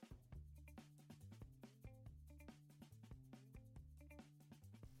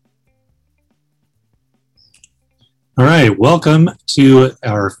All right, welcome to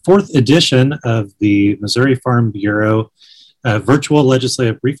our fourth edition of the Missouri Farm Bureau virtual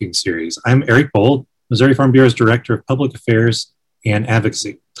legislative briefing series. I'm Eric Bold, Missouri Farm Bureau's Director of Public Affairs and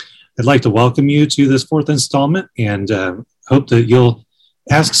Advocacy. I'd like to welcome you to this fourth installment and hope that you'll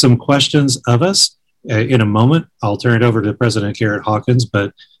ask some questions of us. In a moment, I'll turn it over to President Garrett Hawkins,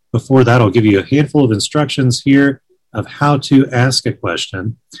 but before that, I'll give you a handful of instructions here of how to ask a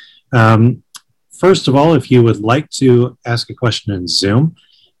question. First of all, if you would like to ask a question in Zoom,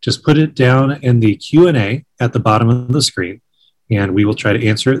 just put it down in the Q&A at the bottom of the screen, and we will try to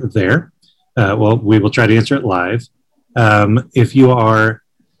answer it there. We will try to answer it live. If you are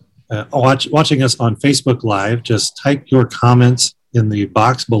watching us on Facebook Live, just type your comments in the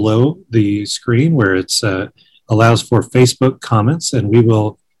box below the screen where it allows for Facebook comments, and we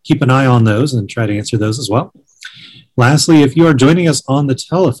will keep an eye on those and try to answer those as well. Lastly, if you are joining us on the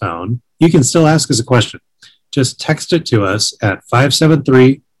telephone, you can still ask us a question. Just text it to us at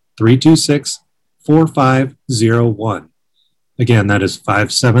 573-326-4501. Again, that is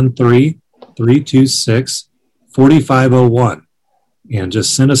 573-326-4501. And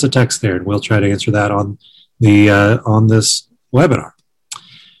just send us a text there, and we'll try to answer that on this webinar.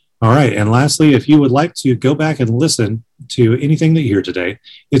 All right, and lastly, if you would like to go back and listen to anything that you hear today,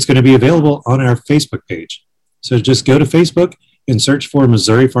 it's going to be available on our Facebook page. So just go to Facebook and search for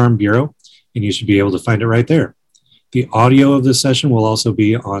Missouri Farm Bureau, and you should be able to find it right there. The audio of this session will also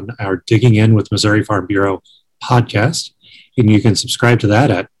be on our Digging In with Missouri Farm Bureau podcast, and you can subscribe to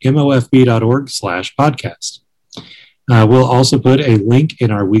that at mofb.org/podcast. We'll also put a link in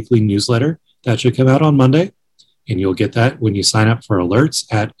our weekly newsletter that should come out on Monday, and you'll get that when you sign up for alerts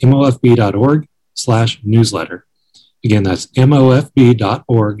at mofb.org/newsletter. Again, that's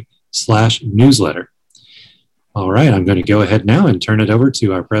mofb.org/newsletter. All right, I'm going to go ahead now and turn it over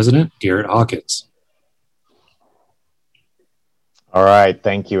to our president, Garrett Hawkins. All right,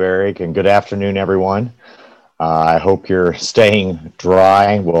 thank you, Eric, and good afternoon, everyone. I hope you're staying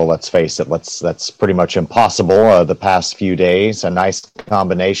dry. Well, let's face it, that's pretty much impossible the past few days. A nice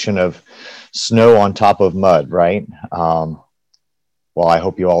combination of snow on top of mud, right? Well, I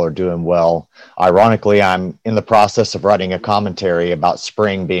hope you all are doing well. Ironically, I'm in the process of writing a commentary about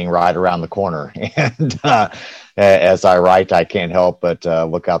spring being right around the corner. And as I write, I can't help but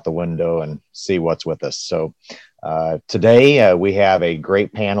look out the window and see what's with us. So today we have a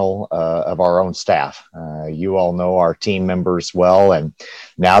great panel of our own staff. You all know our team members well. And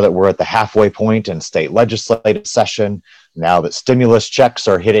now that we're at the halfway point in state legislative session, now that stimulus checks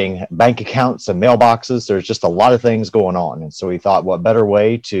are hitting bank accounts and mailboxes, there's just a lot of things going on. And so we thought, what better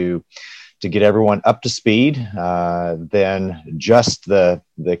way to get everyone up to speed than just the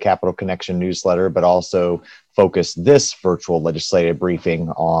Capital Connection newsletter, but also focus this virtual legislative briefing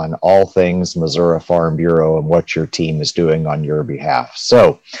on all things Missouri Farm Bureau and what your team is doing on your behalf.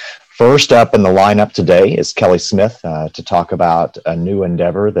 So first up in the lineup today is Kelly Smith to talk about a new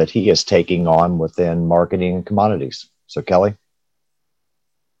endeavor that he is taking on within marketing and commodities. So Kelly.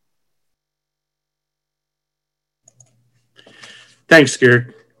 Thanks,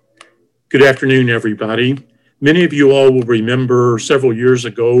 Garrett. Good afternoon, everybody. Many of you all will remember several years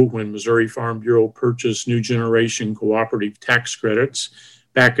ago when Missouri Farm Bureau purchased New Generation Cooperative Tax Credits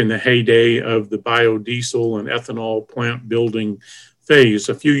back in the heyday of the biodiesel and ethanol plant building phase.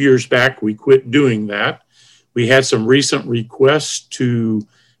 A few years back, we quit doing that. We had some recent requests to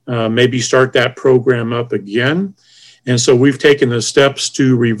maybe start that program up again. And so we've taken the steps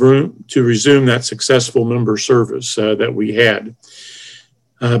to resume that successful member service that we had.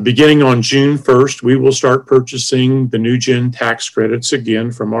 Beginning on June 1st, we will start purchasing the New Gen tax credits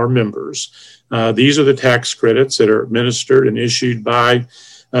again from our members. These are the tax credits that are administered and issued by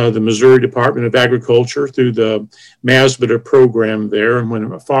the Missouri Department of Agriculture through the MASBTA program there. And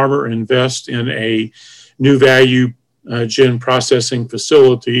when a farmer invests in a new value gen processing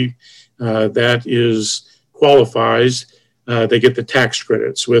facility that qualifies, they get the tax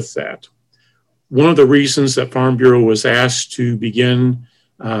credits with that. One of the reasons that Farm Bureau was asked to begin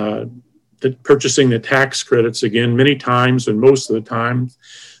purchasing the tax credits again, many times and most of the time,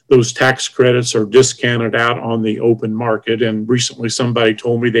 those tax credits are discounted out on the open market. And recently somebody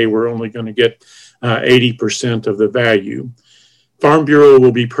told me they were only going to get 80% of the value. Farm Bureau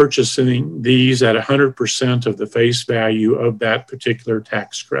will be purchasing these at 100% of the face value of that particular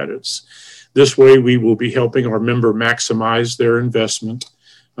tax credits. This way, we will be helping our member maximize their investment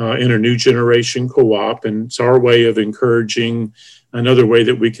in a new generation co-op. And it's our way of encouraging, another way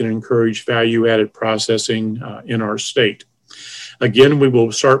that we can encourage value-added processing in our state. Again, we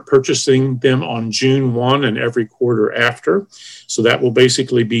will start purchasing them on June 1 and every quarter after. So that will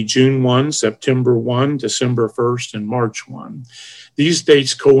basically be June 1, September 1, December 1st, and March 1. These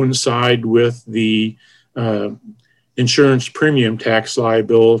dates coincide with the insurance premium tax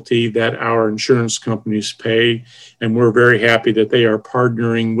liability that our insurance companies pay, and we're very happy that they are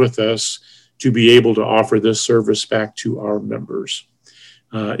partnering with us to be able to offer this service back to our members.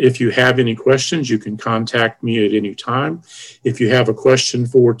 If you have any questions, you can contact me at any time. If you have a question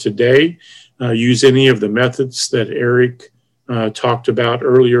for today, use any of the methods that Eric talked about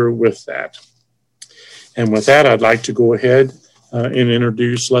earlier with that. And with that, I'd like to go ahead and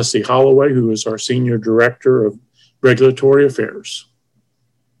introduce Leslie Holloway, who is our Senior Director of Regulatory Affairs.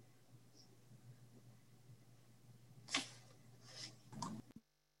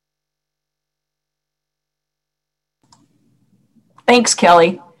 Thanks,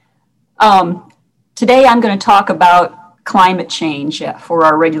 Kelly. Today I'm going to talk about climate change for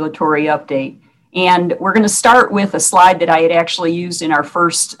our regulatory update. And we're going to start with a slide that I had actually used in our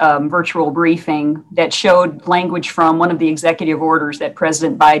first virtual briefing that showed language from one of the executive orders that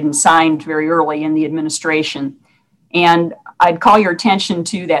President Biden signed very early in the administration. And I'd call your attention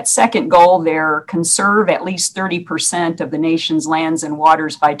to that second goal there: conserve at least 30% of the nation's lands and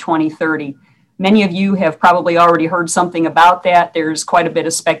waters by 2030. Many of you have probably already heard something about that. There's quite a bit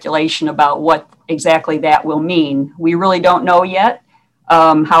of speculation about what exactly that will mean. We really don't know yet.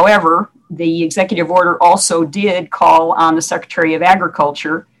 However, the executive order also did call on the Secretary of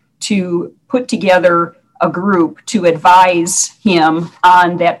Agriculture to put together a group to advise him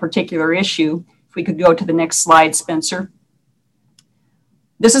on that particular issue. If we could go to the next slide, Spencer.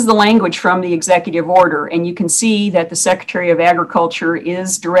 This is the language from the executive order, and you can see that the Secretary of Agriculture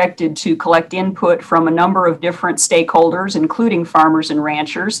is directed to collect input from a number of different stakeholders, including farmers and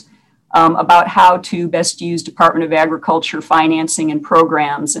ranchers, about how to best use Department of Agriculture financing and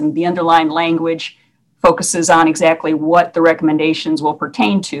programs. And the underlying language focuses on exactly what the recommendations will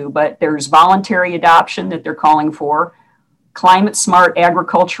pertain to, but there's voluntary adoption that they're calling for, climate smart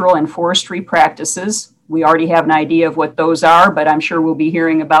agricultural and forestry practices. We already have an idea of what those are, but I'm sure we'll be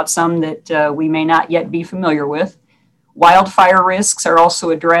hearing about some that we may not yet be familiar with. Wildfire risks are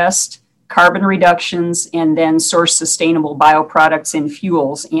also addressed, carbon reductions, and then source sustainable bioproducts and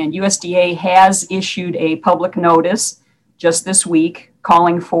fuels. And USDA has issued a public notice just this week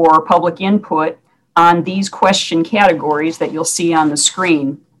calling for public input on these question categories that you'll see on the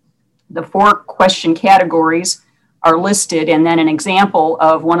screen. The 4 question categories are listed, and then an example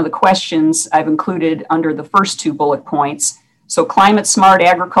of one of the questions I've included under the first 2 bullet points. So climate smart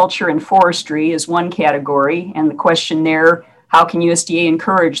agriculture and forestry is one category, and the question there: how can USDA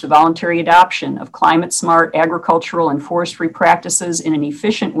encourage the voluntary adoption of climate smart agricultural and forestry practices in an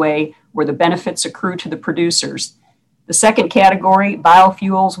efficient way where the benefits accrue to the producers? The second category: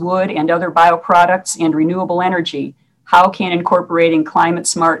 biofuels, wood, and other bioproducts and renewable energy. How can incorporating climate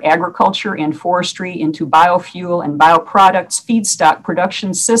smart agriculture and forestry into biofuel and bioproducts feedstock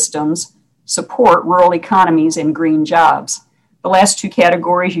production systems support rural economies and green jobs? The last 2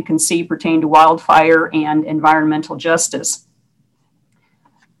 categories you can see pertain to wildfire and environmental justice.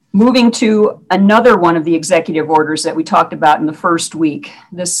 Moving to another one of the executive orders that we talked about in the first week.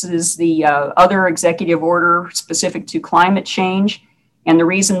 This is the other executive order specific to climate change. And the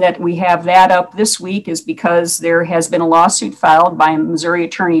reason that we have that up this week is because there has been a lawsuit filed by Missouri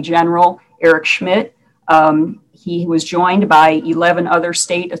Attorney General Eric Schmitt. He was joined by 11 other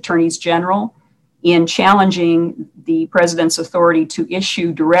state attorneys general in challenging the president's authority to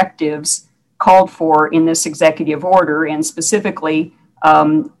issue directives called for in this executive order, and specifically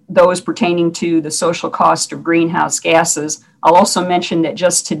those pertaining to the social cost of greenhouse gases. I'll also mention that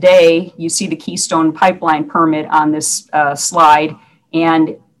just today, you see the Keystone Pipeline permit on this slide,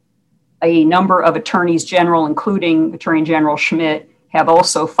 and a number of attorneys general, including Attorney General Schmitt, have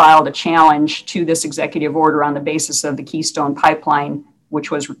also filed a challenge to this executive order on the basis of the Keystone Pipeline,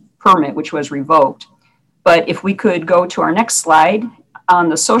 which was revoked. But if we could go to our next slide on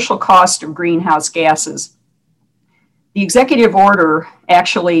the social cost of greenhouse gases. The executive order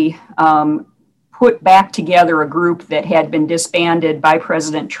actually put back together a group that had been disbanded by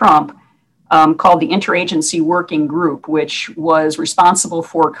President Trump called the Interagency Working Group, which was responsible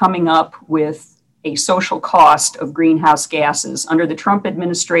for coming up with a social cost of greenhouse gases. Under the Trump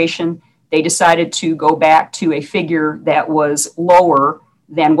administration, they decided to go back to a figure that was lower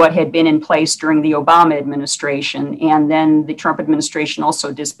than what had been in place during the Obama administration. And then the Trump administration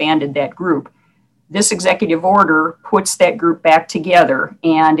also disbanded that group. This executive order puts that group back together,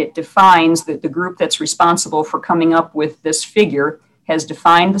 and it defines that the group that's responsible for coming up with this figure has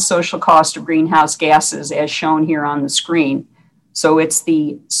defined the social cost of greenhouse gases as shown here on the screen. So it's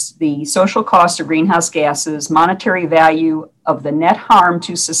the social cost of greenhouse gases, monetary value of the net harm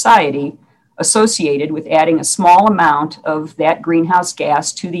to society associated with adding a small amount of that greenhouse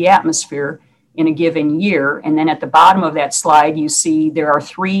gas to the atmosphere in a given year. And then at the bottom of that slide, you see there are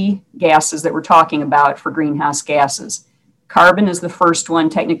three gases that we're talking about for greenhouse gases. Carbon is the first one,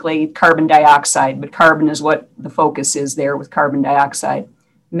 technically carbon dioxide, but carbon is what the focus is there with carbon dioxide,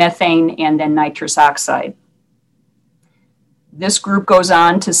 methane, and then nitrous oxide. This group goes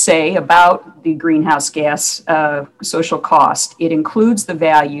on to say about the greenhouse gas social cost. It includes the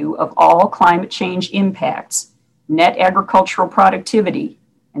value of all climate change impacts, net agricultural productivity,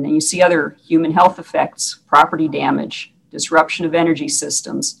 and then you see other human health effects, property damage, disruption of energy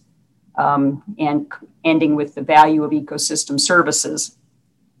systems, and ending with the value of ecosystem services.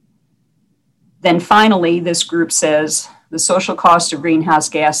 Then finally, this group says the social cost of greenhouse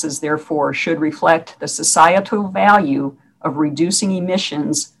gases, therefore, should reflect the societal value of reducing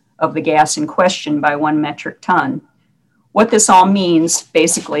emissions of the gas in question by 1 metric ton. What this all means,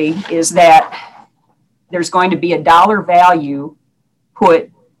 basically, is that there's going to be a dollar value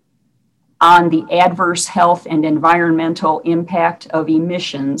put on the adverse health and environmental impact of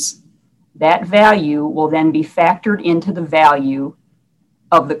emissions. That value will then be factored into the value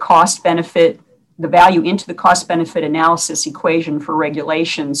of the cost-benefit, the value into the cost-benefit analysis equation for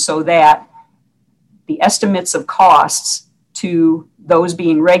regulation, so that the estimates of costs to those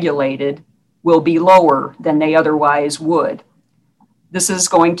being regulated will be lower than they otherwise would. This is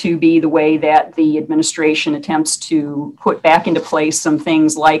going to be the way that the administration attempts to put back into place some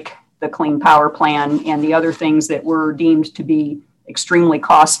things like the Clean Power Plan and the other things that were deemed to be extremely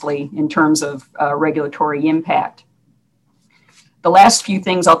costly in terms of regulatory impact. The last few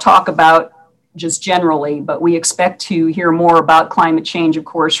things I'll talk about just generally, but we expect to hear more about climate change, of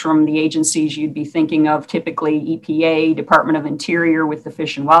course, from the agencies you'd be thinking of, typically EPA, Department of Interior with the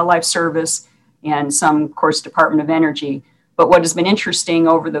Fish and Wildlife Service, and some, of course, Department of Energy. But what has been interesting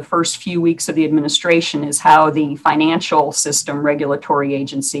over the first few weeks of the administration is how the financial system regulatory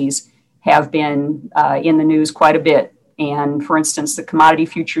agencies have been in the news quite a bit. And for instance, the Commodity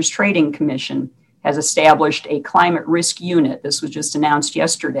Futures Trading Commission has established a climate risk unit. This was just announced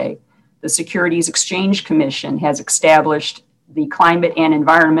yesterday. The Securities Exchange Commission has established the Climate and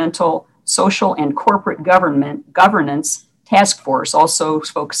Environmental, Social, and Corporate Governance Task Force, also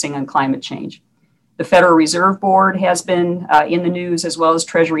focusing on climate change. The Federal Reserve Board has been in the news, as well as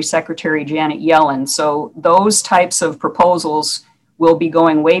Treasury Secretary Janet Yellen. So those types of proposals will be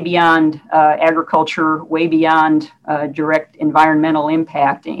going way beyond agriculture, way beyond direct environmental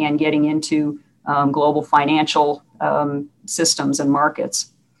impact, and getting into global financial systems and markets.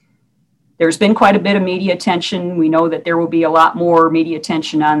 There's been quite a bit of media attention. We know that there will be a lot more media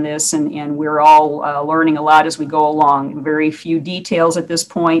attention on this, and we're all learning a lot as we go along. Very few details at this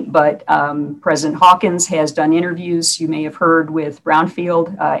point, but President Hawkins has done interviews, you may have heard, with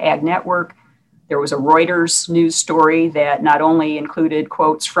Brownfield Ag Network. There was a Reuters news story that not only included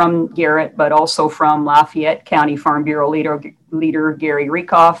quotes from Garrett, but also from Lafayette County Farm Bureau leader Gary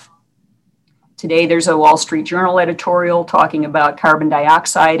Rieckhoff. Today, there's a Wall Street Journal editorial talking about carbon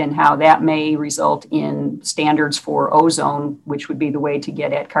dioxide and how that may result in standards for ozone, which would be the way to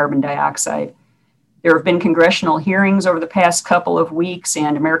get at carbon dioxide. There have been congressional hearings over the past couple of weeks,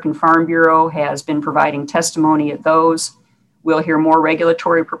 and American Farm Bureau has been providing testimony at those. We'll hear more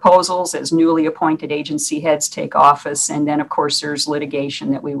regulatory proposals as newly appointed agency heads take office, and then, of course, there's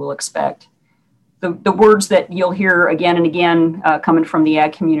litigation that we will expect. The words that you'll hear again and again coming from the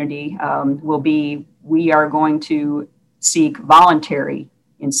ag community will be, we are going to seek voluntary,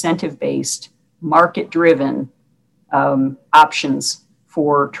 incentive-based, market-driven options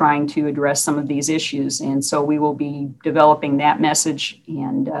for trying to address some of these issues. And so we will be developing that message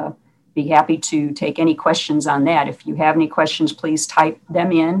and be happy to take any questions on that. If you have any questions, please type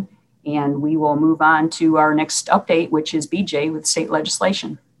them in, and we will move on to our next update, which is BJ with state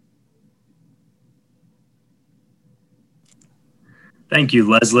legislation. Thank you,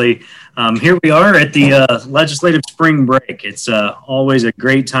 Leslie. Here we are at the legislative spring break. It's always a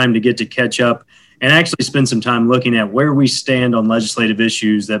great time to get to catch up and actually spend some time looking at where we stand on legislative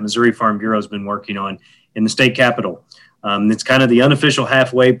issues that Missouri Farm Bureau has been working on in the state capitol. It's kind of the unofficial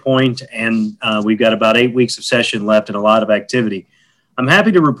halfway point, and we've got about 8 weeks of session left and a lot of activity. I'm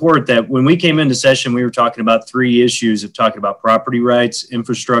happy to report that when we came into session, we were talking about 3 issues of talking about property rights,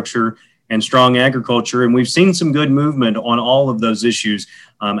 infrastructure, and strong agriculture. And we've seen some good movement on all of those issues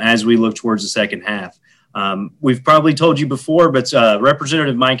as we look towards the second half. We've probably told you before, but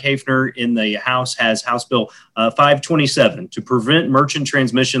Representative Mike Haefner in the House has House Bill 527 to prevent merchant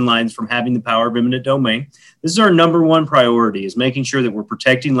transmission lines from having the power of eminent domain. This is our number one priority, is making sure that we're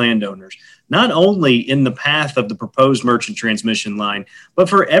protecting landowners, not only in the path of the proposed merchant transmission line, but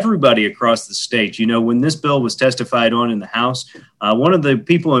for everybody across the state. You know, when this bill was testified on in the House, one of the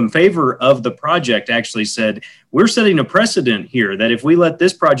people in favor of the project actually said, we're setting a precedent here that if we let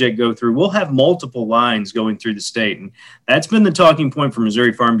this project go through, we'll have multiple lines going through the state. And that's been the talking point for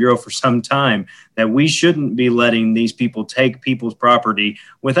Missouri Farm Bureau for some time, that we shouldn't be letting these people take people's property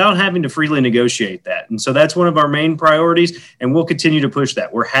without having to freely negotiate that. And so that's one of our main priorities, and we'll continue to push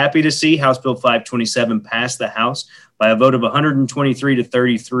that. We're happy to see House Bill 527 pass the House by a vote of 123 to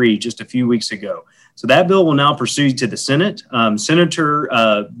 33 just a few weeks ago. So that bill will now proceed to the Senate.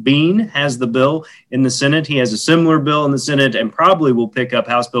 Senator Bean has the bill in the Senate. He has a similar bill in the Senate and probably will pick up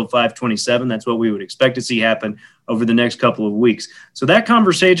House Bill 527. That's what we would expect to see happen over the next couple of weeks. So that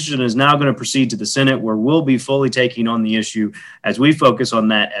conversation is now going to proceed to the Senate, where we'll be fully taking on the issue as we focus on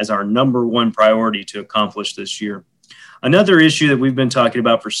that as our number one priority to accomplish this year. Another issue that we've been talking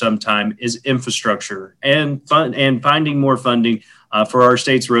about for some time is infrastructure and finding more funding for our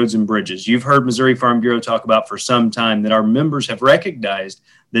state's roads and bridges. You've heard Missouri Farm Bureau talk about for some time that our members have recognized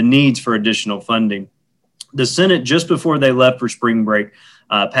the needs for additional funding. The Senate, just before they left for spring break,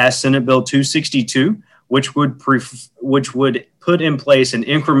 passed Senate Bill 262, which would put in place an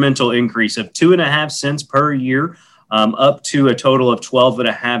incremental increase of 2.5 cents per year, up to a total of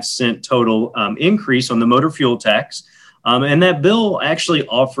 12.5 cent total increase on the motor fuel tax. And that bill actually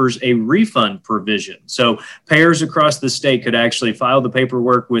offers a refund provision. So payers across the state could actually file the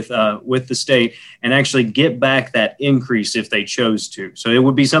paperwork with the state and actually get back that increase if they chose to. So it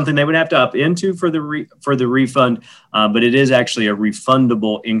would be something they would have to opt into for the refund, but it is actually a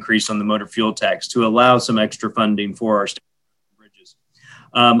refundable increase on the motor fuel tax to allow some extra funding for our state bridges.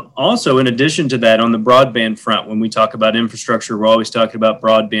 Also, in addition to that, on the broadband front, when we talk about infrastructure, we're always talking about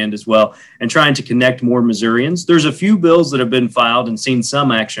broadband as well and trying to connect more Missourians. There's a few bills that have been filed and seen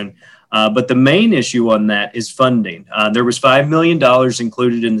some action, but the main issue on that is funding. There was $5 million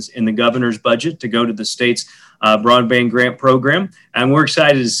included in the governor's budget to go to the state's broadband grant program, and we're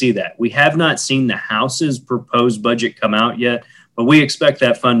excited to see that. We have not seen the House's proposed budget come out yet, but we expect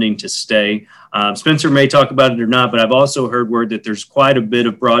that funding to stay. Spencer may talk about it or not, but I've also heard word that there's quite a bit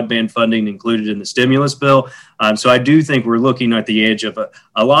of broadband funding included in the stimulus bill. So I do think we're looking at the edge of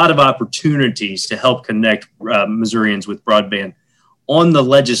a lot of opportunities to help connect Missourians with broadband. On the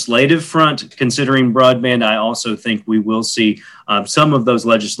legislative front, considering broadband, I also think we will see some of those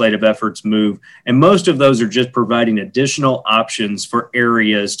legislative efforts move. And most of those are just providing additional options for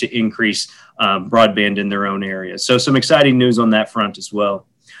areas to increase broadband in their own areas. So some exciting news on that front as well.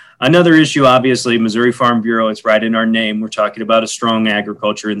 Another issue, obviously, Missouri Farm Bureau, it's right in our name. We're talking about a strong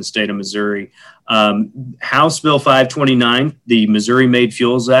agriculture in the state of Missouri. House Bill 529, the Missouri Made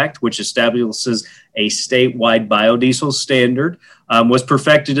Fuels Act, which establishes a statewide biodiesel standard, was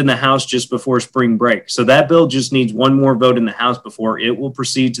perfected in the House just before spring break. So that bill just needs one more vote in the House before it will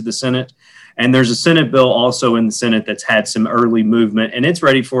proceed to the Senate. And there's a Senate bill also in the Senate that's had some early movement, and it's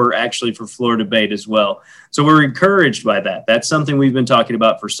ready for floor debate as well. So we're encouraged by that. That's something we've been talking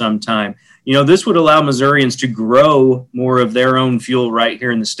about for some time. You know, this would allow Missourians to grow more of their own fuel right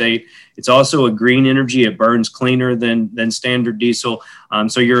here in the state. It's also a green energy. It burns cleaner than standard diesel.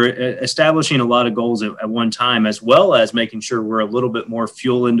 So you're establishing a lot of goals at one time, as well as making sure we're a little bit more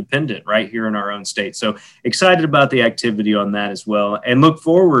fuel independent right here in our own state. So excited about the activity on that as well, and look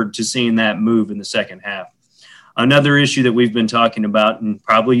forward to seeing that move in the second half. Another issue that we've been talking about, and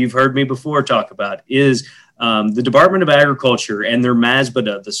probably you've heard me before talk about, is the Department of Agriculture and their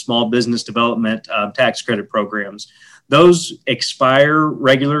MASBDA, the Small Business Development Tax Credit Programs. Those expire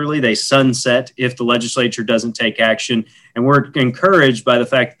regularly. They sunset if the legislature doesn't take action. And we're encouraged by the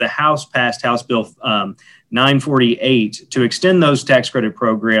fact that the House passed House Bill 948 to extend those tax credit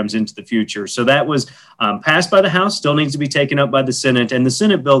programs into the future. So that was passed by the House, still needs to be taken up by the Senate. And the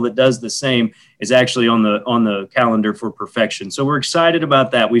Senate bill that does the same is actually on the calendar for perfection. So we're excited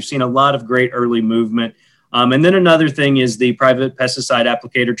about that. We've seen a lot of great early movement. And then another thing is the private pesticide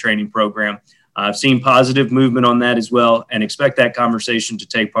applicator training program. I've seen positive movement on that as well, and expect that conversation to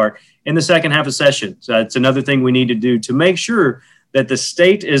take part in the second half of session. So that's another thing we need to do to make sure that the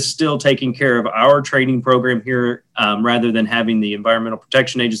state is still taking care of our training program here, rather than having the Environmental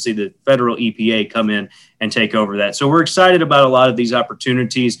Protection Agency, the federal EPA, come in and take over that. So we're excited about a lot of these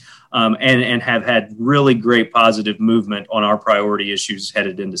opportunities, and have had really great positive movement on our priority issues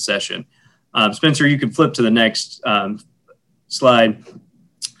headed into session. Spencer, you can flip to the next slide.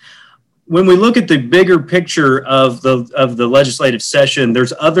 when we look at the bigger picture of the legislative session,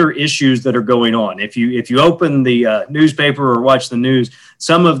 there's other issues that are going on. If you open the newspaper or watch the news,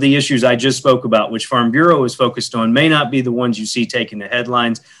 some of the issues I just spoke about, which Farm Bureau is focused on, may not be the ones you see taking the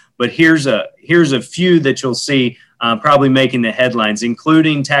headlines. But here's a few that you'll see probably making the headlines,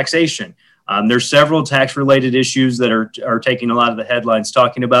 including taxation. There's several tax-related issues that are taking a lot of the headlines,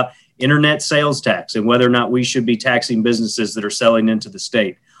 talking about internet sales tax and whether or not we should be taxing businesses that are selling into the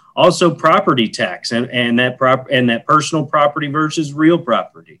state. Also, property tax and that personal property versus real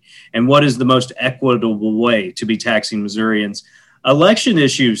property, and what is the most equitable way to be taxing Missourians. Election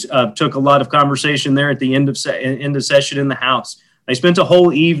issues took a lot of conversation there at the end of session in the House. They spent a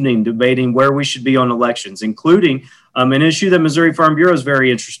whole evening debating where we should be on elections, including an issue that Missouri Farm Bureau is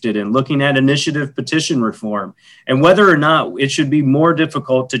very interested in, looking at initiative petition reform and whether or not it should be more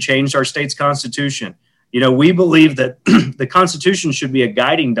difficult to change our state's constitution. We believe that the Constitution should be a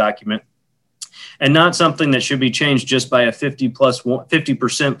guiding document and not something that should be changed just by a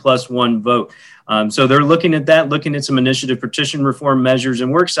 50% plus one vote. So they're looking at that, looking at some initiative petition reform measures,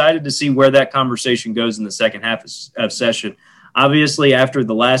 and we're excited to see where that conversation goes in the second half of session. Obviously, after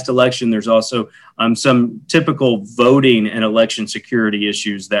the last election, there's also some typical voting and election security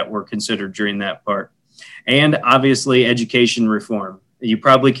issues that were considered during that part. And obviously, education reform. You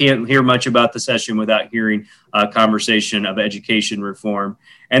probably can't hear much about the session without hearing a conversation of education reform.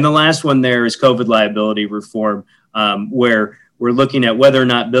 And the last one there is COVID liability reform, where we're looking at whether or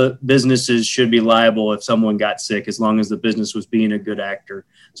not businesses should be liable if someone got sick, as long as the business was being a good actor.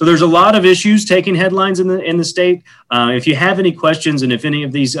 So there's a lot of issues taking headlines in the state. If you have any questions and if any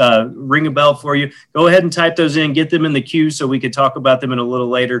of these ring a bell for you, go ahead and type those in, get them in the queue so we could talk about them in a little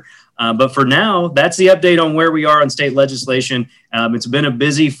later. But for now, that's the update on where we are on state legislation. It's been a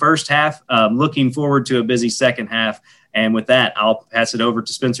busy first half, looking forward to a busy second half. And with that, I'll pass it over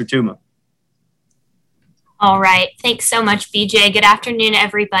to Spencer Tuma. All right. Thanks so much, BJ. Good afternoon,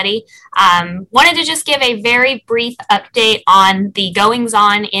 everybody. Wanted to just give a very brief update on the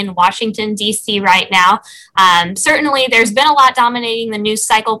goings-on in Washington, D.C. right now. Certainly, there's been a lot dominating the news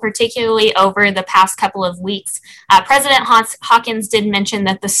cycle, particularly over the past couple of weeks. President Hawkins did mention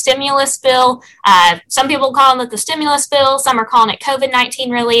that the stimulus bill, some people call it the stimulus bill, some are calling it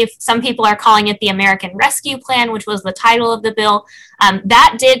COVID-19 relief, some people are calling it the American Rescue Plan, which was the title of the bill.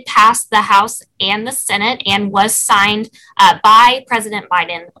 That did pass the House and the Senate and was signed by President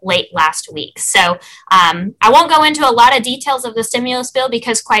Biden late last week. So I won't go into a lot of details of the stimulus bill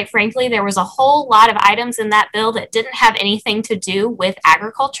because, quite frankly, there was a whole lot of items in that bill that didn't have anything to do with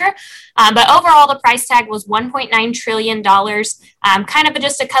agriculture. But overall, the price tag was $1.9 trillion. Kind of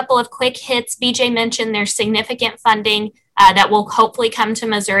just a couple of quick hits. BJ mentioned there's significant funding that will hopefully come to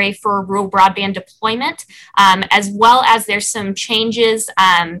Missouri for rural broadband deployment, as well as there's some changes.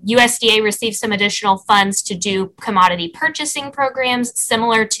 USDA received some additional funds to do commodity purchasing programs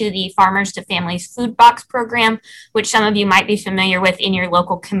similar to the Farmers to Families Food Box program, which some of you might be familiar with in your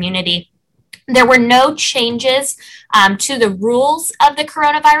local community. There were no changes to the rules of the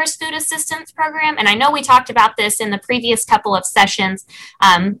Coronavirus Food Assistance Program. And I know we talked about this in the previous couple of sessions.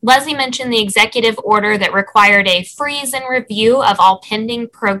 Leslie mentioned the executive order that required a freeze and review of all pending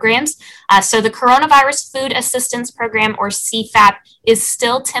programs. So the Coronavirus Food Assistance Program, or CFAP, is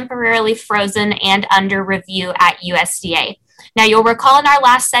still temporarily frozen and under review at USDA. Now, you'll recall in our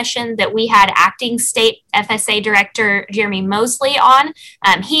last session that we had acting state FSA Director Jeremy Mosley on.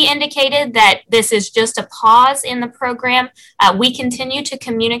 He indicated that this is just a pause in the program. We continue to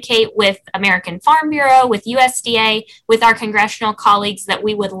communicate with American Farm Bureau, with USDA, with our congressional colleagues that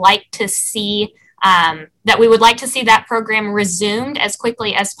we would like to see that program resumed as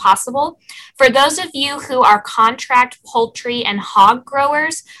quickly as possible. For those of you who are contract poultry and hog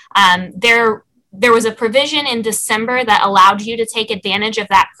growers, there was a provision in December that allowed you to take advantage of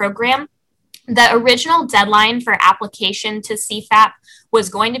that program. The original deadline for application to CFAP was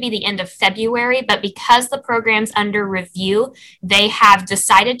going to be the end of February, but because the program's under review, they have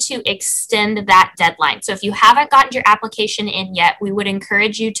decided to extend that deadline. So if you haven't gotten your application in yet, we would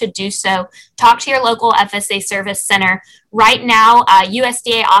encourage you to do so. Talk to your local FSA Service Center. Right now,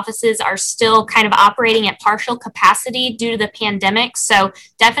 USDA offices are still kind of operating at partial capacity due to the pandemic. So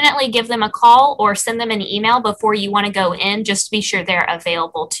definitely give them a call or send them an email before you want to go in, just to be sure they're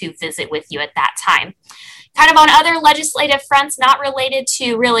available to visit with you at that time. Kind of on other legislative fronts, not related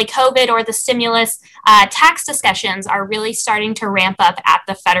to really COVID or the stimulus, tax discussions are really starting to ramp up at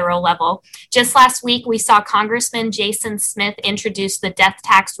the federal level. Just last week, we saw Congressman Jason Smith introduce the Death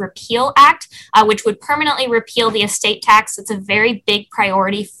Tax Repeal Act, which would permanently repeal the estate tax. It's a very big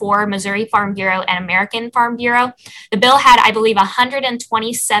priority for Missouri Farm Bureau and American Farm Bureau. The bill had, I believe,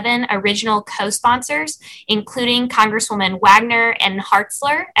 127 original co-sponsors, including Congresswoman Wagner and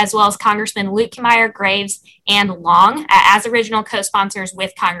Hartzler, as well as Congressman Luetkemeyer, Graves, and Long as original co-sponsors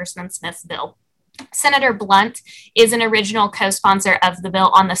with Congressman Smith's bill. Senator Blunt is an original co-sponsor of the bill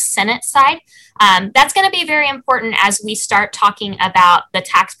on the Senate side. That's going to be very important as we start talking about the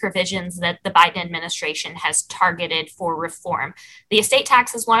tax provisions that the Biden administration has targeted for reform. The estate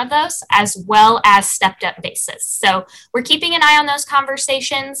tax is one of those, as well as stepped up basis. So we're keeping an eye on those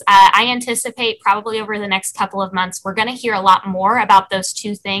conversations. I anticipate probably over the next couple of months, we're going to hear a lot more about those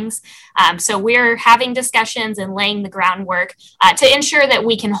two things. So we're having discussions and laying the groundwork to ensure that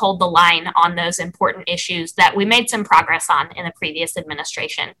we can hold the line on those important issues that we made some progress on in the previous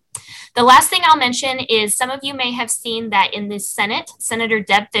administration. The last thing I'll mention is some of you may have seen that in the Senate, Senator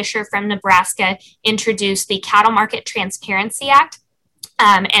Deb Fischer from Nebraska introduced the Cattle Market Transparency Act.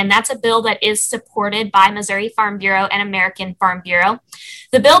 And that's a bill that is supported by Missouri Farm Bureau and American Farm Bureau.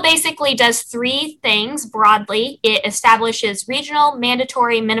 The bill basically does three things broadly. It establishes regional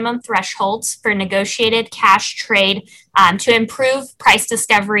mandatory minimum thresholds for negotiated cash trade to improve price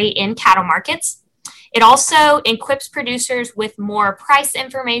discovery in cattle markets. It also equips producers with more price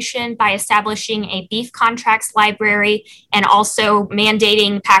information by establishing a beef contracts library and also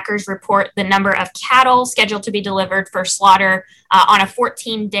mandating packers report the number of cattle scheduled to be delivered for slaughter on a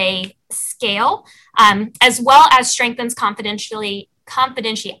 14-day scale, as well as strengthens confidentiality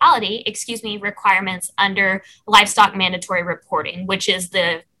requirements under livestock mandatory reporting, which is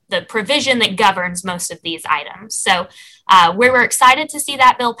the provision that governs most of these items. So we were excited to see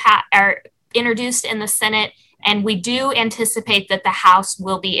that bill introduced in the Senate, and we do anticipate that the House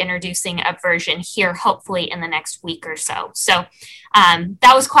will be introducing a version here, hopefully in the next week or so. So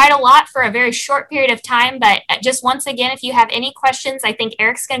that was quite a lot for a very short period of time, but just once again, if you have any questions, I think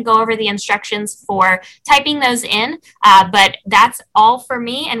Eric's going to go over the instructions for typing those in, but that's all for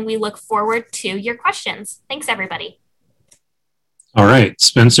me, and we look forward to your questions. Thanks, everybody. All right,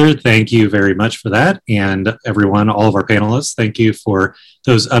 Spencer, thank you very much for that. And everyone, all of our panelists, thank you for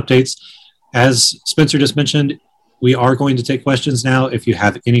those updates. As Spencer just mentioned, we are going to take questions now. If you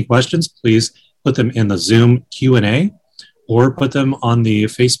have any questions, please put them in the Zoom Q&A or put them on the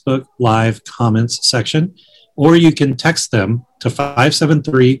Facebook Live comments section, or you can text them to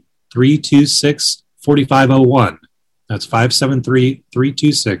 573-326-4501. That's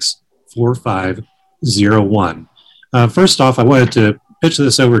 573-326-4501. First off, I wanted to pitch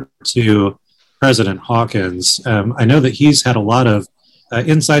this over to President Hawkins. I know that he's had a lot of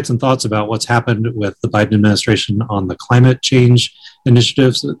insights and thoughts about what's happened with the Biden administration on the climate change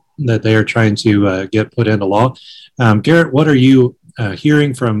initiatives that they are trying to get put into law. Garrett, what are you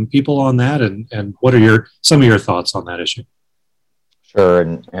hearing from people on that, and what are some of your thoughts on that issue? Sure,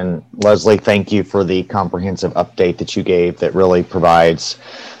 and Leslie, thank you for the comprehensive update that you gave that really provides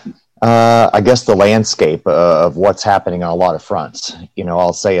I guess the landscape of what's happening on a lot of fronts. You know,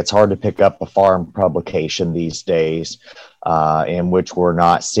 I'll say it's hard to pick up a farm publication these days in which we're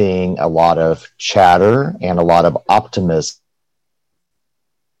not seeing a lot of chatter and a lot of optimism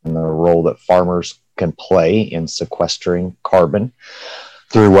in the role that farmers can play in sequestering carbon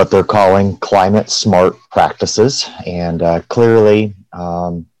through what they're calling climate smart practices. And clearly,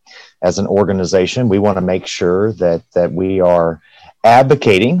 as an organization, we want to make sure that we are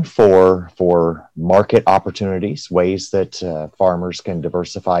advocating for market opportunities, ways that farmers can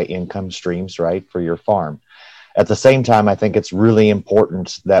diversify income streams, right, for your farm. At the same time, I think it's really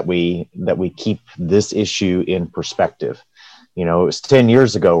important that we keep this issue in perspective. You know, it was 10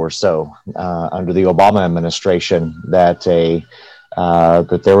 years ago or so under the Obama administration that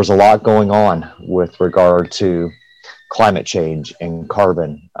there was a lot going on with regard to climate change and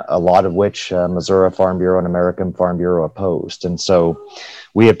carbon, a lot of which Missouri Farm Bureau and American Farm Bureau opposed. And so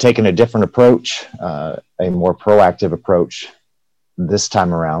we have taken a different approach, a more proactive approach this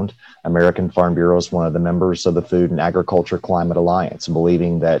time around. American Farm Bureau is one of the members of the Food and Agriculture Climate Alliance,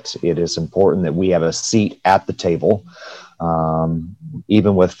 believing that it is important that we have a seat at the table,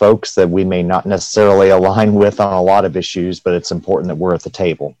 even with folks that we may not necessarily align with on a lot of issues, but it's important that we're at the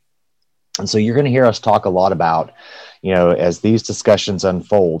table. And so you're going to hear us talk a lot about, you know, as these discussions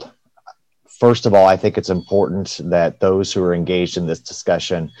unfold. First of all, I think it's important that those who are engaged in this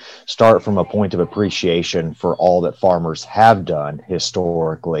discussion start from a point of appreciation for all that farmers have done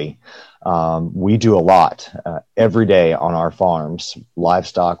historically We do a lot every day on our farms,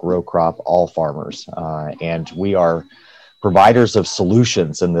 livestock, row crop, all farmers, and we are providers of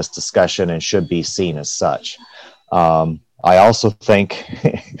solutions in this discussion and should be seen as such. I also think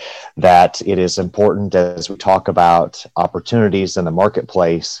that it is important as we talk about opportunities in the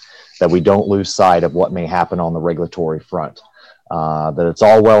marketplace that we don't lose sight of what may happen on the regulatory front. That it's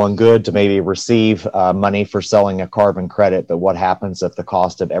all well and good to maybe receive money for selling a carbon credit, but what happens if the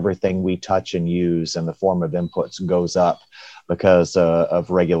cost of everything we touch and use in the form of inputs goes up because of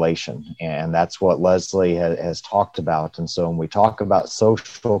regulation? And that's what Leslie has talked about. And so when we talk about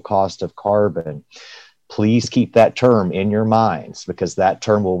social cost of carbon, please keep that term in your minds, because that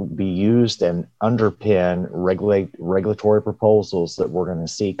term will be used and underpin regulatory proposals that we're going to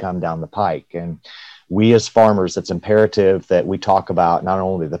see come down the pike. And we as farmers, it's imperative that we talk about not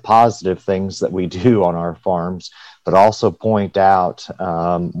only the positive things that we do on our farms, but also point out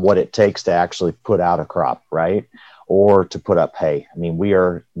what it takes to actually put out a crop, right? Or to put up hay. I mean, we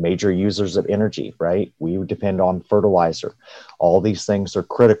are major users of energy, right? We depend on fertilizer. All these things are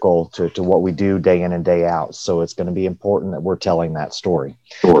critical to what we do day in and day out. So it's going to be important that we're telling that story.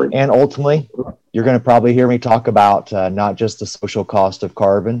 And ultimately, you're going to probably hear me talk about not just the social cost of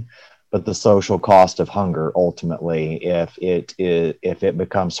carbon, but the social cost of hunger, ultimately, if it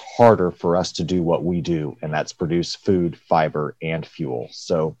becomes harder for us to do what we do, and that's produce food, fiber, and fuel.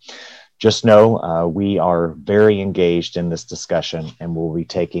 So just know we are very engaged in this discussion, and we'll be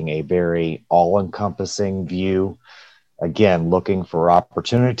taking a very all-encompassing view, again, looking for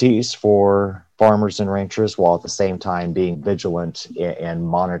opportunities for farmers and ranchers, while at the same time being vigilant and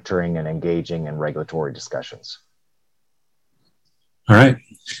monitoring and engaging in regulatory discussions. All right.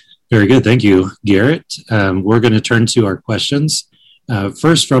 Very good. Thank you, Garrett. We're going to turn to our questions.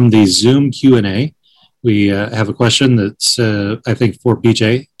 First, from the Zoom Q&A, we have a question that's, I think, for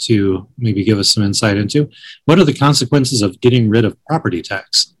BJ to maybe give us some insight into. What are the consequences of getting rid of property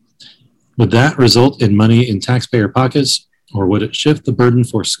tax? Would that result in money in taxpayer pockets, or would it shift the burden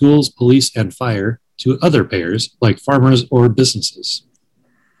for schools, police, and fire to other payers like farmers or businesses?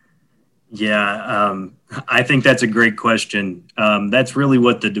 Yeah, I think that's a great question. That's really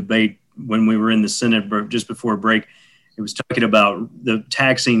what the debate when we were in the Senate just before break, it was talking about the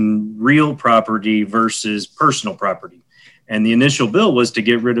taxing real property versus personal property. And the initial bill was to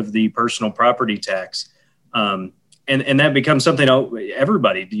get rid of the personal property tax. And that becomes something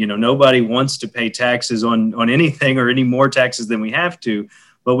everybody, nobody wants to pay taxes on anything or any more taxes than we have to.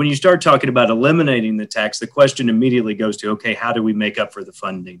 But when you start talking about eliminating the tax, the question immediately goes to, okay, how do we make up for the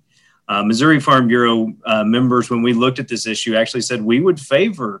funding? Missouri Farm Bureau members, when we looked at this issue, actually said we would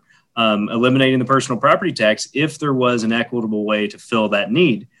favor eliminating the personal property tax if there was an equitable way to fill that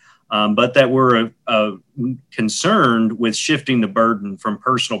need, but that we're concerned with shifting the burden from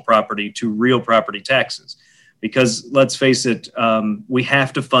personal property to real property taxes. Because let's face it, we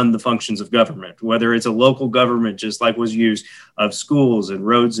have to fund the functions of government, whether it's a local government, just like was used, of schools and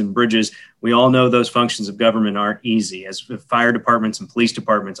roads and bridges. We all know those functions of government aren't easy. As fire departments and police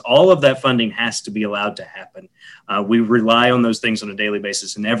departments, all of that funding has to be allowed to happen. We rely on those things on a daily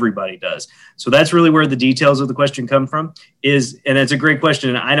basis, and everybody does. So that's really where the details of the question come from. And it's a great question,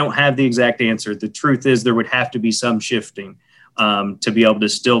 and I don't have the exact answer. The truth is there would have to be some shifting to be able to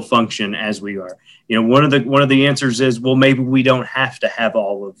still function as we are. One of the answers is, well, maybe we don't have to have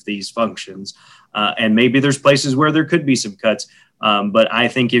all of these functions, and maybe there's places where there could be some cuts. But I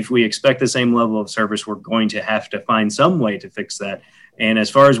think if we expect the same level of service, we're going to have to find some way to fix that. And as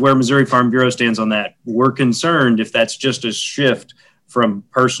far as where Missouri Farm Bureau stands on that, we're concerned if that's just a shift from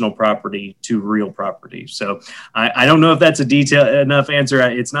personal property to real property. So I don't know if that's a detailed enough answer.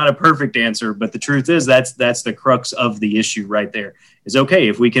 It's not a perfect answer, but the truth is that's the crux of the issue right there. Is okay,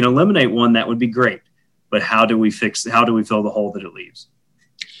 if we can eliminate one, that would be great. But how do we fill the hole that it leaves?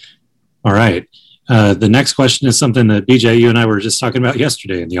 All right. The next question is something that BJ, you and I were just talking about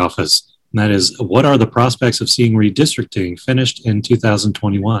yesterday in the office. And that is, what are the prospects of seeing redistricting finished in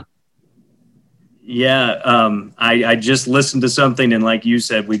 2021? Yeah, I just listened to something, and like you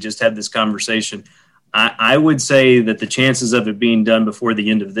said, we just had this conversation. I would say that the chances of it being done before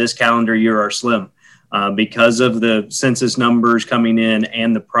the end of this calendar year are slim because of the census numbers coming in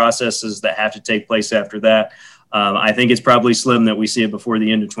and the processes that have to take place after that. I think it's probably slim that we see it before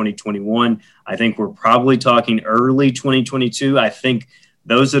the end of 2021. I think we're probably talking early 2022. I think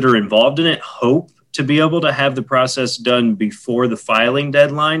those that are involved in it hope to be able to have the process done before the filing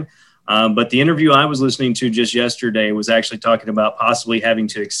deadline. But the interview I was listening to just yesterday was actually talking about possibly having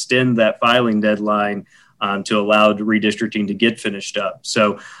to extend that filing deadline to allow the redistricting to get finished up.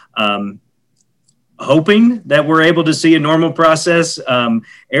 So hoping that we're able to see a normal process.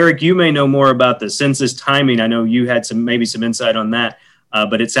 Eric, you may know more about the census timing. I know you had maybe some insight on that,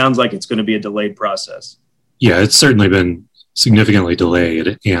 but it sounds like it's going to be a delayed process. Yeah, it's certainly been significantly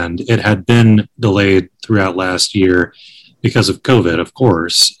delayed, and it had been delayed throughout last year because of COVID, of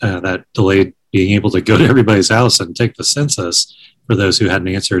course. That delayed being able to go to everybody's house and take the census for those who hadn't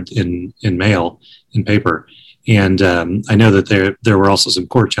answered in mail, in paper. And I know that there were also some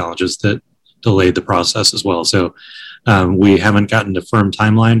court challenges that delayed the process as well. So we haven't gotten a firm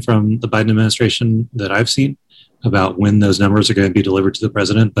timeline from the Biden administration that I've seen about when those numbers are going to be delivered to the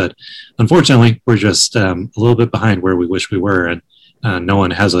president. But unfortunately, we're just a little bit behind where we wish we were, and no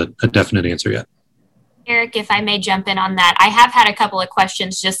one has a definite answer yet. Eric, if I may jump in on that, I have had a couple of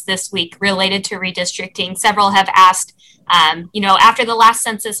questions just this week related to redistricting. Several have asked, after the last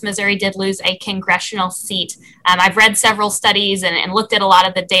census, Missouri did lose a congressional seat. I've read several studies and looked at a lot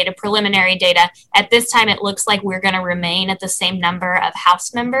of the data, preliminary data. At this time, it looks like we're going to remain at the same number of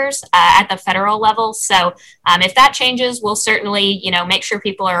House members at the federal level. So if that changes, we'll certainly, make sure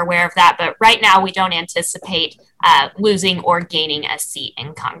people are aware of that. But right now, we don't anticipate losing or gaining a seat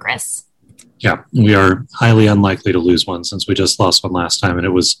in Congress. Yeah, we are highly unlikely to lose one since we just lost one last time, and it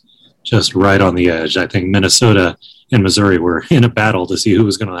was just right on the edge. I think Minnesota and Missouri were in a battle to see who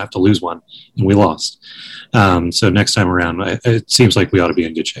was going to have to lose one, and we lost. So next time around, it seems like we ought to be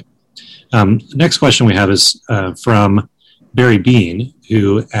in good shape. Next question we have is from Barry Bean,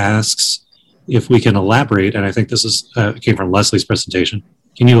 who asks if we can elaborate, and I think this came from Leslie's presentation.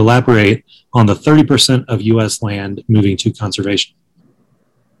 Can you elaborate on the 30% of U.S. land moving to conservation?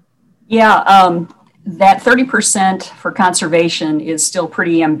 Yeah, that 30% for conservation is still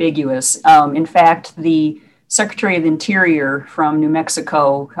pretty ambiguous. In fact, the Secretary of the Interior from New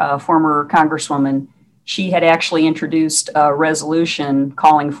Mexico, former Congresswoman, she had actually introduced a resolution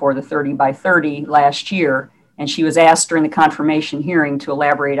calling for the 30 by 30 last year, and she was asked during the confirmation hearing to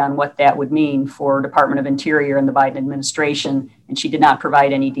elaborate on what that would mean for Department of Interior and the Biden administration, and she did not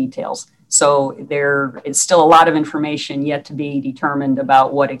provide any details. So there is still a lot of information yet to be determined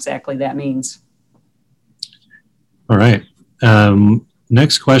about what exactly that means. All right.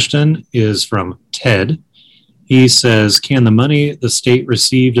 Next question is from Ted. He says, can the money the state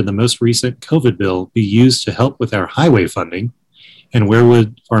received in the most recent COVID bill be used to help with our highway funding? And where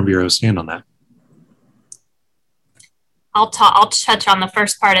would Farm Bureau stand on that? I'll touch on the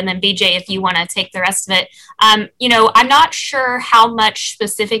first part, and then BJ, if you want to take the rest of it. I'm not sure how much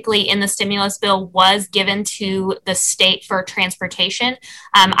specifically in the stimulus bill was given to the state for transportation.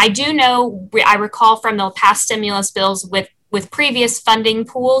 I do know, I recall from the past stimulus bills with previous funding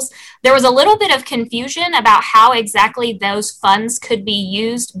pools, there was a little bit of confusion about how exactly those funds could be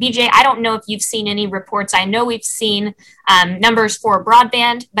used. BJ, I don't know if you've seen any reports. I know we've seen numbers for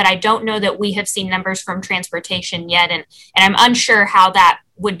broadband, but I don't know that we have seen numbers from transportation yet. And I'm unsure how that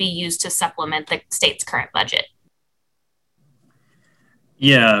would be used to supplement the state's current budget.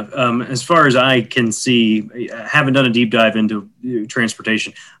 Yeah, as far as I can see, I haven't done a deep dive into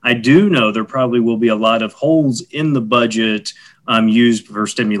transportation. I do know there probably will be a lot of holes in the budget used for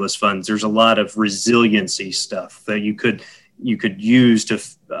stimulus funds. There's a lot of resiliency stuff that you could use to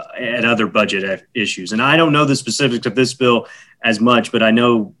at other budget issues. And I don't know the specifics of this bill as much, but I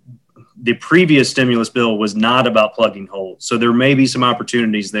know the previous stimulus bill was not about plugging holes. So there may be some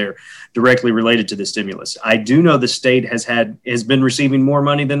opportunities there directly related to the stimulus. I do know the state has been receiving more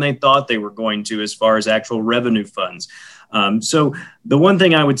money than they thought they were going to as far as actual revenue funds. So the one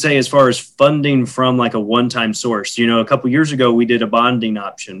thing I would say as far as funding from like a one-time source, a couple of years ago, we did a bonding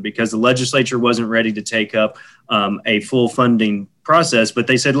option because the legislature wasn't ready to take up a full funding process, but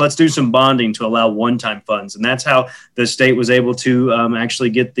they said, let's do some bonding to allow one-time funds. And that's how the state was able to actually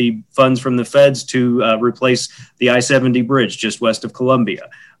get the funds from the feds to replace the I-70 bridge just west of Columbia.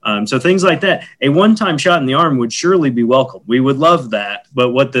 So things like that, a one-time shot in the arm would surely be welcome. We would love that. But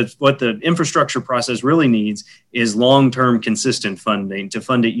what the infrastructure process really needs is long-term consistent funding to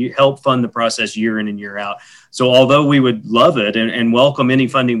fund it, help fund the process year in and year out. So although we would love it and welcome any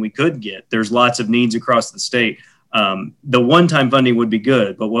funding we could get, there's lots of needs across the state. The one-time funding would be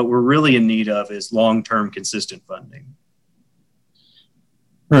good, but what we're really in need of is long-term consistent funding.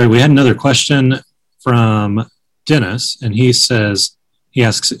 All right, we had another question from Dennis, and he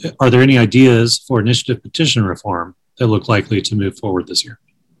asks, are there any ideas for initiative petition reform that look likely to move forward this year?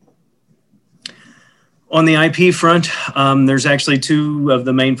 On the IP front, there's actually two of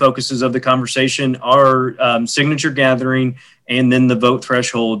the main focuses of the conversation are signature gathering and then the vote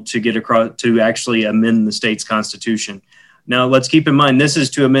threshold to get across to actually amend the state's constitution. Now, let's keep in mind, this is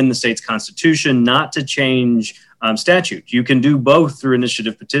to amend the state's constitution, not to change statute. You can do both through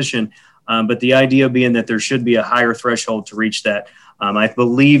initiative petition. but the idea being that there should be a higher threshold to reach that. I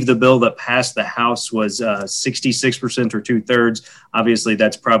believe the bill that passed the House was 66% or 2/3. Obviously,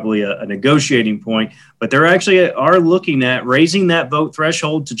 that's probably a negotiating point, but they actually are looking at raising that vote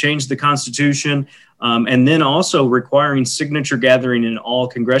threshold to change the Constitution, and then also requiring signature gathering in all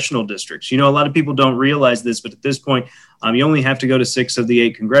congressional districts. You know, a lot of people don't realize this, but at this point, you only have to go to 6 of the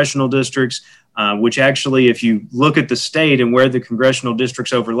 8 congressional districts, which actually, if you look at the state and where the congressional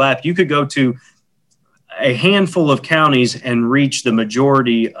districts overlap, you could go to a handful of counties and reach the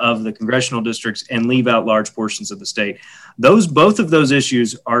majority of the congressional districts and leave out large portions of the state. Both of those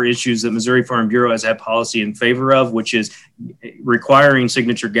issues are issues that Missouri Farm Bureau has had policy in favor of, which is requiring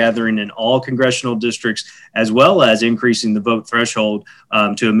signature gathering in all congressional districts, as well as increasing the vote threshold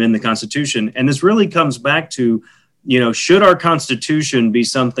to amend the Constitution. And this really comes back to, you know, should our Constitution be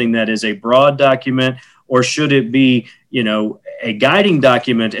something that is a broad document, or should it be, you know, a guiding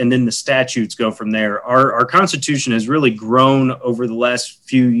document and then the statutes go from there? Our Constitution has really grown over the last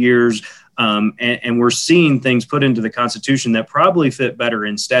few years, and we're seeing things put into the Constitution that probably fit better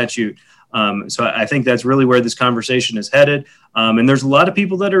in statute. So I think that's really where this conversation is headed. And there's a lot of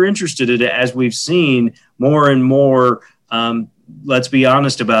people that are interested in it, as we've seen more and more, let's be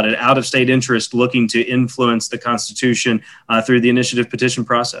honest about it, out-of-state interest looking to influence the Constitution through the initiative petition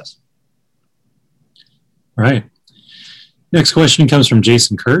process. Right. Next question comes from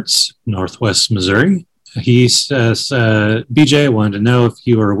Jason Kurtz, Northwest Missouri. He says, BJ, I wanted to know if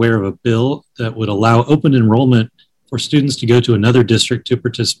you are aware of a bill that would allow open enrollment for students to go to another district to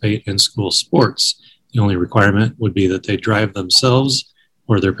participate in school sports. The only requirement would be that they drive themselves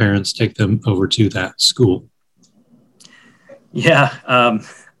or their parents take them over to that school. Yeah.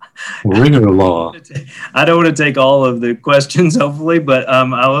 Ringer law. I don't want to take all of the questions, hopefully, but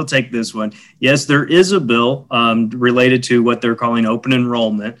I will take this one. Yes, there is a bill related to what they're calling open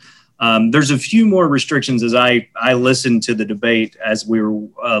enrollment. There's a few more restrictions as I listened to the debate as we were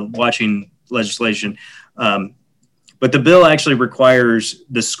watching legislation. But the bill actually requires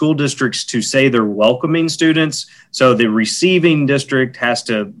the school districts to say they're welcoming students. So the receiving district has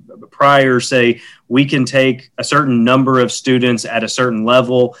to prior say, we can take a certain number of students at a certain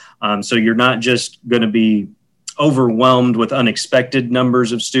level. So you're not just going to be overwhelmed with unexpected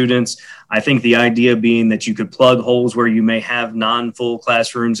numbers of students. I think the idea being that you could plug holes where you may have non-full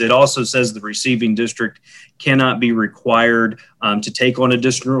classrooms. It also says the receiving district cannot be required to take on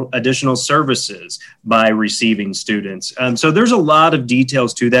additional services by receiving students. So there's a lot of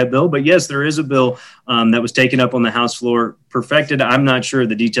details to that bill, but yes, there is a bill that was taken up on the House floor, perfected. I'm not sure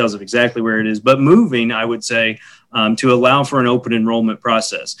the details of exactly where it is, but moving, I would say, to allow for an open enrollment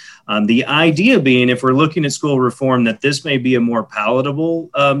process. The idea being, if we're looking at school reform, that this may be a more palatable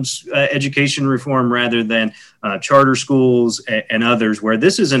education reform rather than charter schools and others, where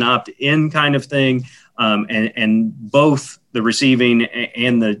this is an opt-in kind of thing, and both the receiving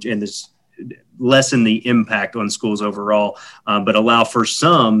and the lessen the impact on schools overall, but allow for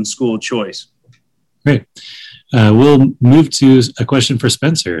some school choice. Great. We'll move to a question for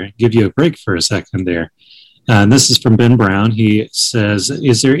Spencer. Give you a break for a second there. This is from Ben Brown. He says,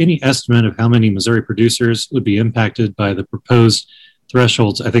 is there any estimate of how many Missouri producers would be impacted by the proposed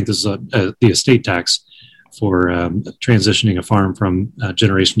thresholds? I think this is the estate tax for transitioning a farm from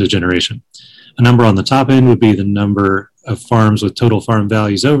generation to generation. A number on the top end would be the number of farms with total farm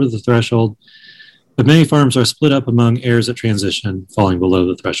values over the threshold, but many farms are split up among heirs at transition, falling below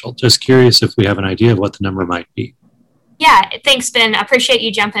the threshold. Just curious if we have an idea of what the number might be. Yeah, thanks, Ben. I appreciate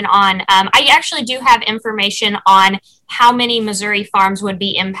you jumping on. I actually do have information on how many Missouri farms would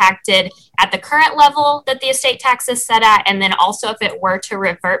be impacted at the current level that the estate tax is set at, and then also if it were to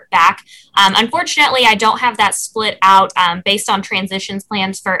revert back. Unfortunately, I don't have that split out based on transitions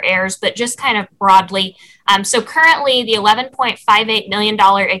plans for heirs, but just kind of broadly. So currently, the $11.58 million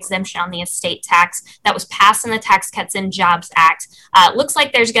exemption on the estate tax that was passed in the Tax Cuts and Jobs Act looks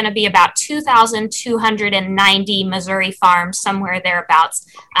like there's going to be about 2,290 Missouri farms, somewhere thereabouts,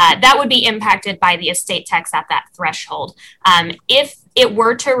 that would be impacted by the estate tax at that threshold. If it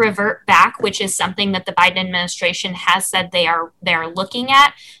were to revert back, which is something that the Biden administration has said they are looking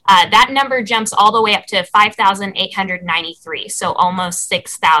at, that number jumps all the way up to 5,893, so almost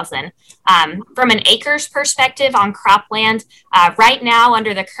 6,000. From an acres perspective on cropland, right now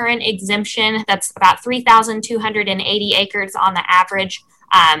under the current exemption, that's about 3,280 acres on the average.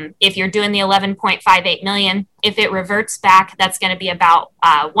 If you're doing the 11.58 million, if it reverts back, that's going to be about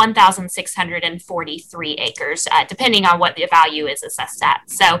 1,643 acres, depending on what the value is assessed at.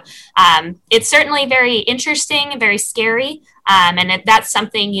 So it's certainly very interesting, very scary. And that's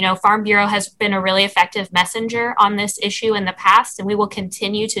something, Farm Bureau has been a really effective messenger on this issue in the past, and we will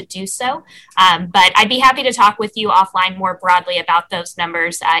continue to do so. But I'd be happy to talk with you offline more broadly about those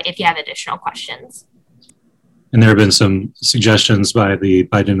numbers if you have additional questions. And there have been some suggestions by the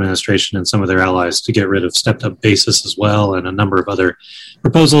Biden administration and some of their allies to get rid of stepped-up basis as well, and a number of other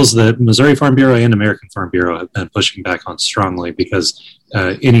proposals that Missouri Farm Bureau and American Farm Bureau have been pushing back on strongly, because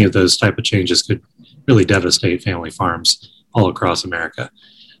any of those type of changes could really devastate family farms all across America.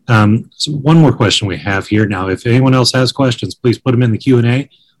 So one more question we have here. Now, if anyone else has questions, please put them in the Q&A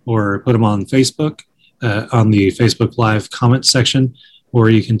or put them on Facebook, on the Facebook Live comment section, or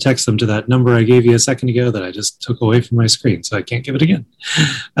you can text them to that number I gave you a second ago that I just took away from my screen, so I can't give it again.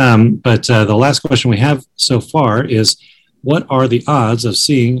 But the last question we have so far is, what are the odds of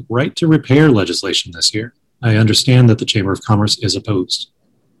seeing right to repair legislation this year? I understand that the Chamber of Commerce is opposed.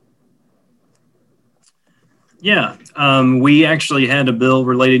 Yeah, we actually had a bill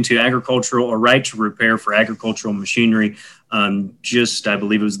relating to agricultural or right to repair for agricultural machinery I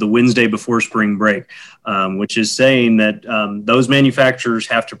believe it was the Wednesday before spring break, which is saying that those manufacturers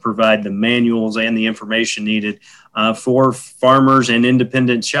have to provide the manuals and the information needed for farmers and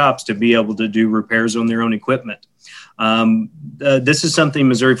independent shops to be able to do repairs on their own equipment. This is something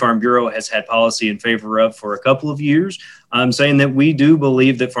Missouri Farm Bureau has had policy in favor of for a couple of years, saying that we do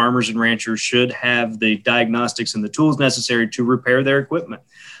believe that farmers and ranchers should have the diagnostics and the tools necessary to repair their equipment.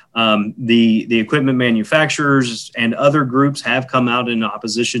 The equipment manufacturers and other groups have come out in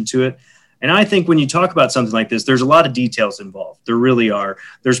opposition to it. And I think when you talk about something like this, there's a lot of details involved. There really are.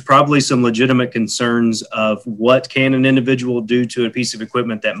 There's probably some legitimate concerns of what can an individual do to a piece of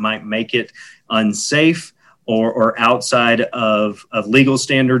equipment that might make it unsafe or outside of legal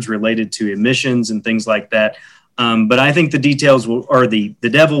standards related to emissions and things like that. But I think the details the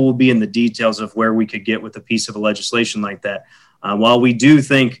devil will be in the details of where we could get with a piece of legislation like that. While we do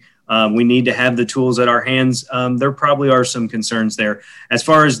think we need to have the tools at our hands, there probably are some concerns there. As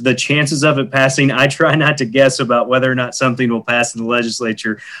far as the chances of it passing, I try not to guess about whether or not something will pass in the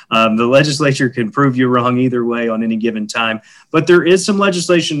legislature. The legislature can prove you wrong either way on any given time. But there is some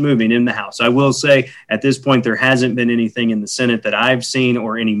legislation moving in the House. I will say at this point, there hasn't been anything in the Senate that I've seen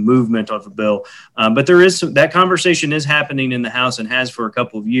or any movement of a bill. But there is that conversation is happening in the House and has for a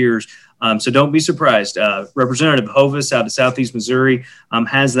couple of years. So don't be surprised. Representative Hovis out of Southeast Missouri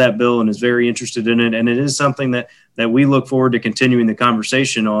has that bill and is very interested in it. And it is something that we look forward to continuing the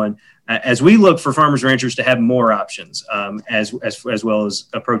conversation on as we look for farmers and ranchers to have more options as well as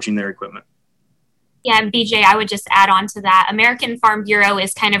approaching their equipment. Yeah, and BJ, I would just add on to that. American Farm Bureau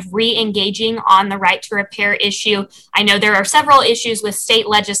is kind of re-engaging on the right to repair issue. I know there are several issues with state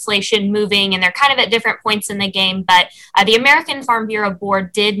legislation moving, and they're kind of at different points in the game, but the American Farm Bureau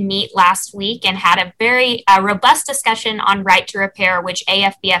Board did meet last week and had a very robust discussion on right to repair, which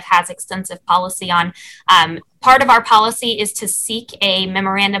AFBF has extensive policy on. Part of our policy is to seek a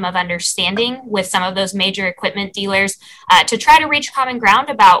memorandum of understanding with some of those major equipment dealers to try to reach common ground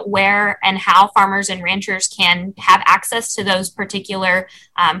about where and how farmers and ranchers can have access to those particular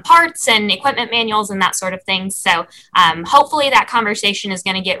parts and equipment manuals and that sort of thing. So hopefully that conversation is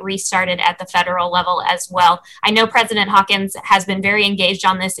going to get restarted at the federal level as well. I know President Hawkins has been very engaged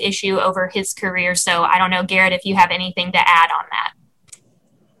on this issue over his career. So I don't know, Garrett, if you have anything to add on that.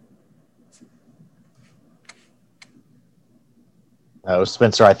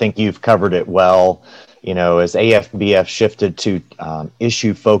 Spencer, I think you've covered it well. As AFBF shifted to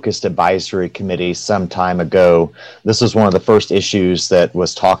issue-focused advisory committees some time ago, this was one of the first issues that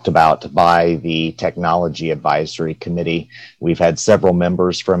was talked about by the Technology Advisory Committee. We've had several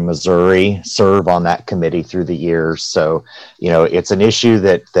members from Missouri serve on that committee through the years. So, it's an issue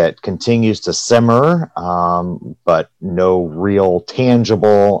that continues to simmer, but no real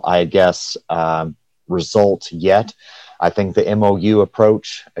tangible, result yet. I think the MOU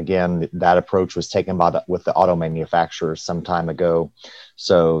approach, again, that approach was taken with the auto manufacturers some time ago.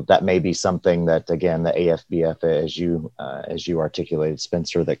 So that may be something that, again, the AFBF, as you articulated,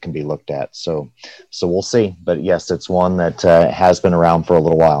 Spencer, that can be looked at. So we'll see. But yes, it's one that has been around for a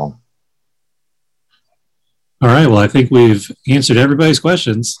little while. All right. Well, I think we've answered everybody's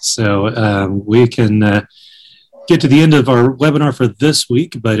questions. So we can get to the end of our webinar for this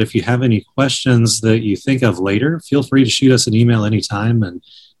week, but if you have any questions that you think of later, feel free to shoot us an email anytime,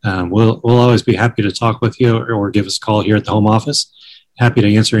 and we'll always be happy to talk with you or give us a call here at the home office. Happy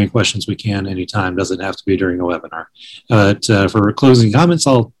to answer any questions we can anytime. Doesn't have to be during a webinar. But for closing comments,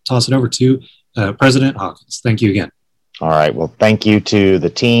 I'll toss it over to President Hawkins. Thank you again. All right. Well, thank you to the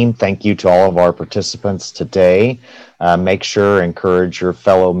team. Thank you to all of our participants today. Make sure, encourage your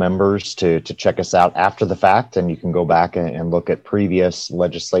fellow members to check us out after the fact, and you can go back and look at previous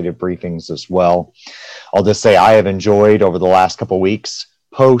legislative briefings as well. I'll just say I have enjoyed over the last couple of weeks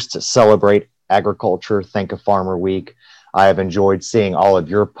post Celebrate Agriculture, Thank a Farmer Week. I have enjoyed seeing all of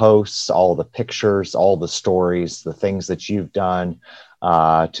your posts, all the pictures, all the stories, the things that you've done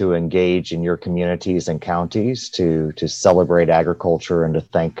to engage in your communities and counties to celebrate agriculture and to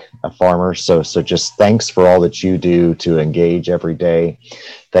thank a farmer. So just thanks for all that you do to engage every day.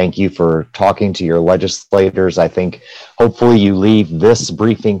 Thank you for talking to your legislators. I think hopefully you leave this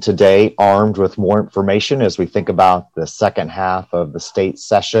briefing today armed with more information as we think about the second half of the state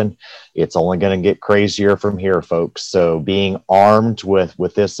session. It's only going to get crazier from here, folks. So being armed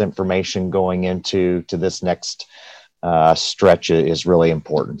with this information going into this next stretch is really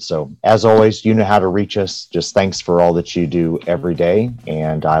important. So as always, you know how to reach us. Just thanks for all that you do every day.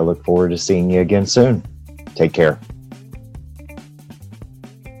 And I look forward to seeing you again soon. Take care.